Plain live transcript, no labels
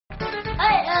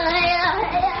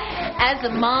As a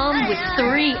mom with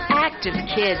 3 active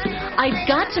kids, I've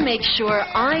got to make sure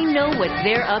I know what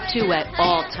they're up to at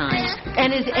all times.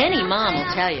 And as any mom will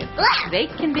tell you, they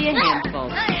can be a handful.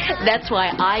 That's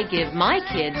why I give my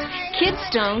kids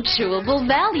Kidstoned Chewable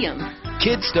Valium.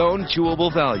 Kidstoned Chewable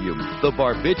Valium, the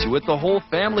barbiturate the whole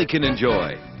family can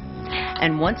enjoy.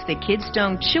 And once the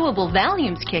Kidstoned Chewable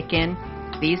Valiums kick in,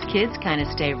 these kids kind of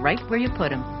stay right where you put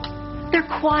them. They're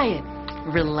quiet,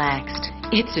 relaxed.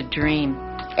 It's a dream.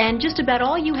 And just about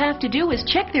all you have to do is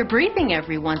check their breathing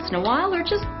every once in a while or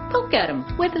just poke at them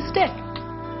with a stick.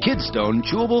 Kidstoned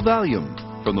Chewable Valium,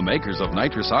 from the makers of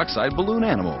nitrous oxide balloon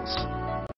animals.